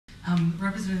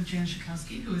Representative Jan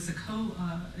Schakowsky, who is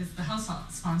is the House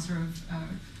sponsor of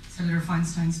Senator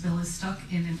Feinstein's bill, is stuck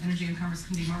in an Energy and Commerce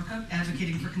Committee markup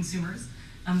advocating for consumers,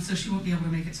 so she won't be able to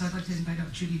make it. So I'd like to invite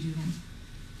up Judy Dugan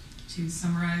to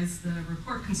summarize the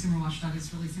report Consumer Watchdog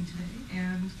is releasing today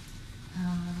and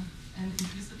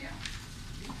introduce the bill.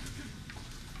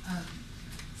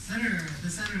 The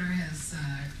senator has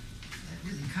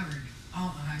really covered all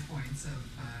the high points of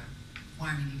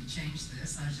why we need to change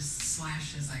this. I'll just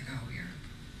slash as I go here.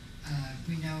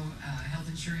 We know health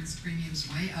insurance premiums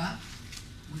way up.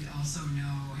 We also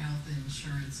know health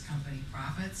insurance company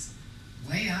profits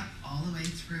way up all the way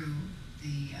through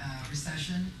the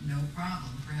recession. No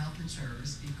problem for health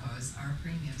insurers because our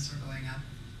premiums are going up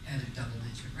at a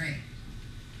double-digit rate.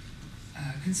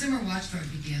 Consumer Watchdog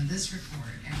began this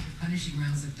report after punishing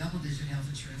rounds of double-digit health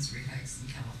insurance rate hikes in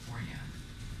California.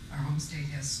 Our home state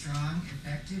has strong,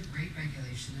 effective rate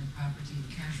regulation in property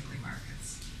and casualty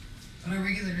markets. But our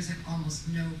regulators have almost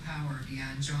no power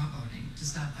beyond jawboning to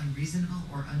stop unreasonable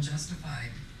or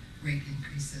unjustified rate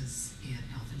increases in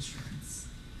health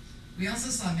insurance. We also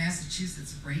saw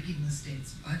Massachusetts breaking the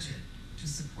state's budget to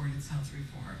support its health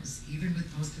reforms. Even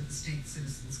with most of the state's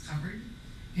citizens covered,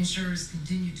 insurers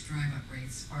continue to drive up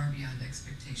rates far beyond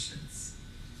expectations.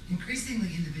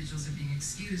 Increasingly, individuals are being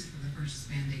excused from the purchase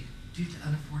mandate due to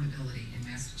unaffordability in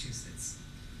Massachusetts.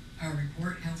 Our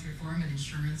report, Health Reform and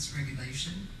Insurance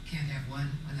Regulation, Can't Have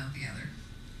One Without the Other,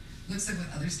 looks at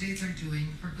what other states are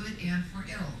doing for good and for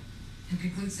ill, and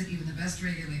concludes that even the best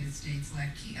regulated states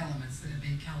lack key elements that have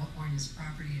made California's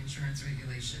property insurance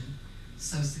regulation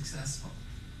so successful.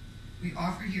 We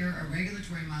offer here a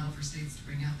regulatory model for states to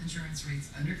bring health insurance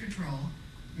rates under control,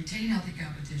 retain healthy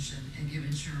competition, and give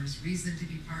insurers reason to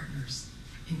be partners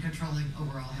in controlling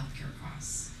overall healthcare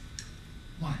costs.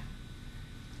 1.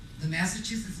 The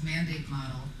Massachusetts mandate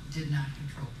model did not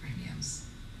control premiums.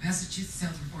 Massachusetts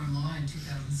health reform law in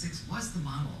 2006 was the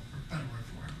model for federal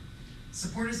reform.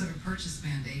 Supporters of a purchase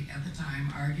mandate at the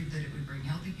time argued that it would bring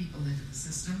healthy people into the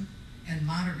system and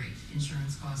moderate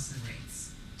insurance costs and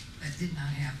rates. That did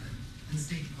not happen, and the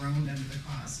state groaned under the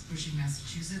cost, pushing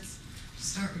Massachusetts to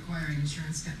start requiring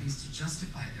insurance companies to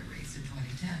justify their rates in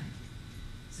 2010.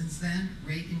 Since then,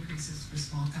 rate increases for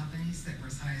small companies that were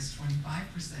as high as 25%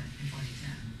 in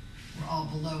 2010 were all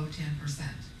below 10%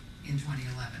 in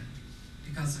 2011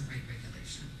 because of rate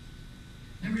regulation.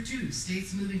 Number 2,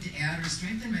 states moving to add or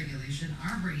strengthen regulation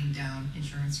are bringing down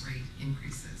insurance rate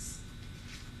increases.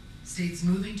 States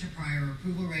moving to prior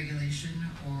approval regulation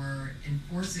or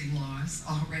enforcing laws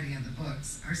already on the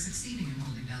books are succeeding in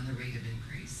holding down the rate of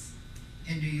increase.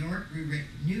 In New York,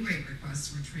 new rate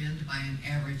requests were trimmed by an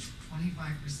average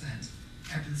 25%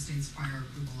 after the state's prior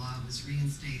approval law was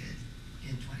reinstated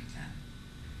in 2010.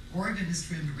 Oregon has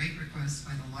trimmed rate requests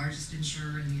by the largest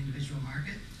insurer in the individual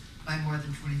market by more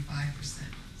than 25%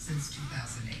 since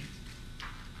 2008.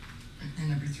 And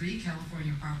number 3,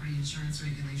 California property insurance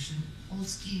regulation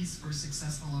holds keys for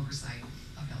successful oversight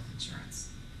of health insurance.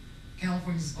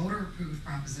 California's voter-approved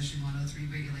Proposition 103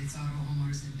 regulates auto,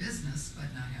 homeowners, and business,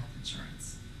 but not health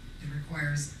insurance. It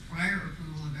requires prior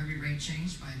approval of every rate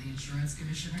change by the insurance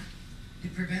commissioner.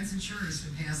 It prevents insurers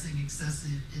from passing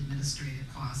excessive administrative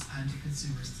costs onto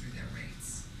consumers through their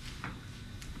rates.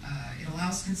 It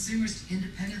allows consumers to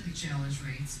independently challenge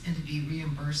rates and to be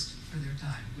reimbursed for their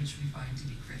time, which we find to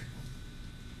be critical.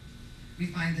 We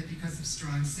find that because of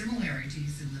strong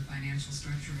similarities in the financial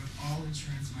structure of all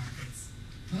insurance markets,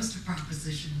 most of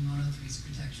Proposition 103's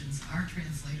protections are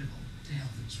translatable to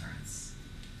health insurance.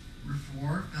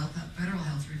 Federal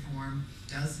health reform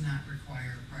does not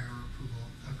require prior approval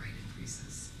of rate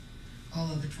increases.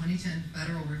 Although the 2010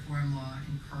 federal reform law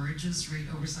encourages rate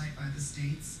oversight by the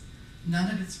states,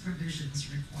 none of its provisions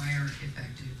require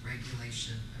effective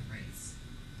regulation of rates.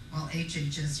 While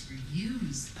HHS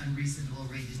reviews unreasonable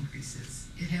rate increases,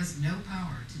 it has no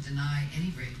power to deny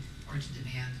any rate or to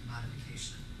demand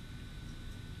modification.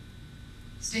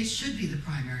 States should be the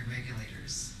primary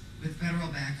regulators, with federal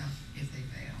backup if they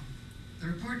fail. The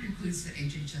report concludes that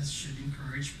HHS should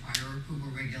encourage prior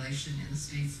approval regulation in the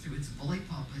states through its bully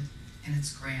pulpit and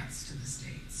its grants to the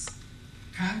states.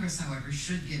 Congress, however,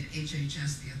 should give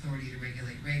HHS the authority to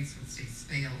regulate rates when states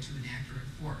fail to enact or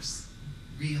enforce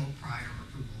real prior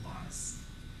approval laws.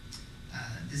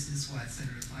 This is what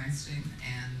Senator Feinstein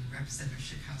and Representative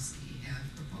Schakowsky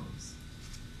have proposed.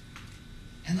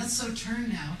 And let's so turn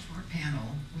now to our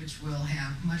panel, which will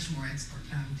have much more expert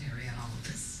commentary on all of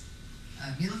this.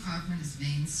 Mila Kaufman is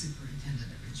Maine's Superintendent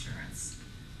of Insurance.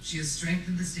 She has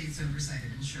strengthened the state's oversight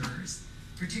of insurers,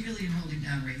 particularly in holding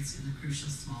down rates in the crucial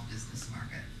small business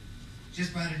market. She has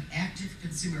brought an active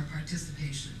consumer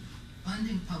participation,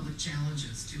 funding public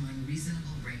challenges to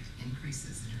reasonable rate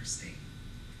increases in her state.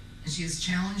 And she has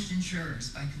challenged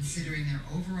insurers by considering their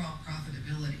overall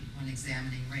profitability when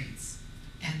examining rates,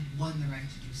 and won the right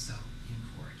to do so in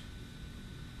court.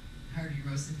 Hardy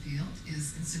Rosenfield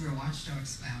is Consumer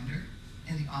Watchdog's founder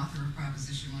and the author of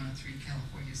Proposition 103,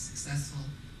 California's successful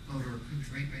voter-approved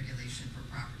rate regulation for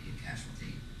property and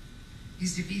casualty.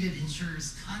 He's defeated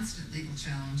insurers' constant legal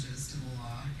challenges to the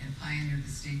law and pioneered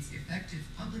the state's effective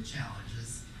public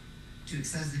challenges to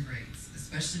excessive rates,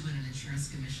 especially when an insurance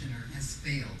commissioner has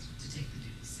failed to take the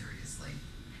duty seriously.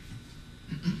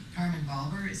 Carmen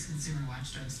Balber is Consumer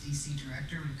Watchdog's DC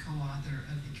director and co-author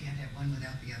of the Can't Have One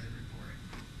Without the Other report.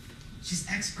 She's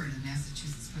expert in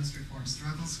Massachusetts post-reform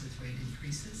struggles with rate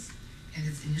increases and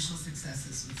its initial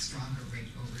successes with stronger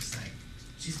rate oversight.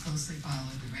 She's closely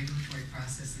followed the regulatory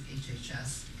process at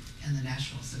HHS and the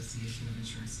National Association of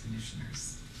Insurance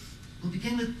Commissioners. We'll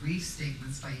begin with brief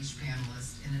statements by each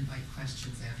panelist and invite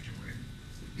questions afterward.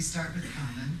 We start with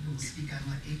Carmen, who will speak on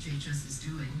what HHS is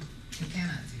doing and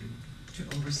cannot do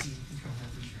to oversee and control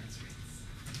health insurance rates.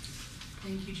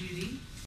 Thank you, Judy.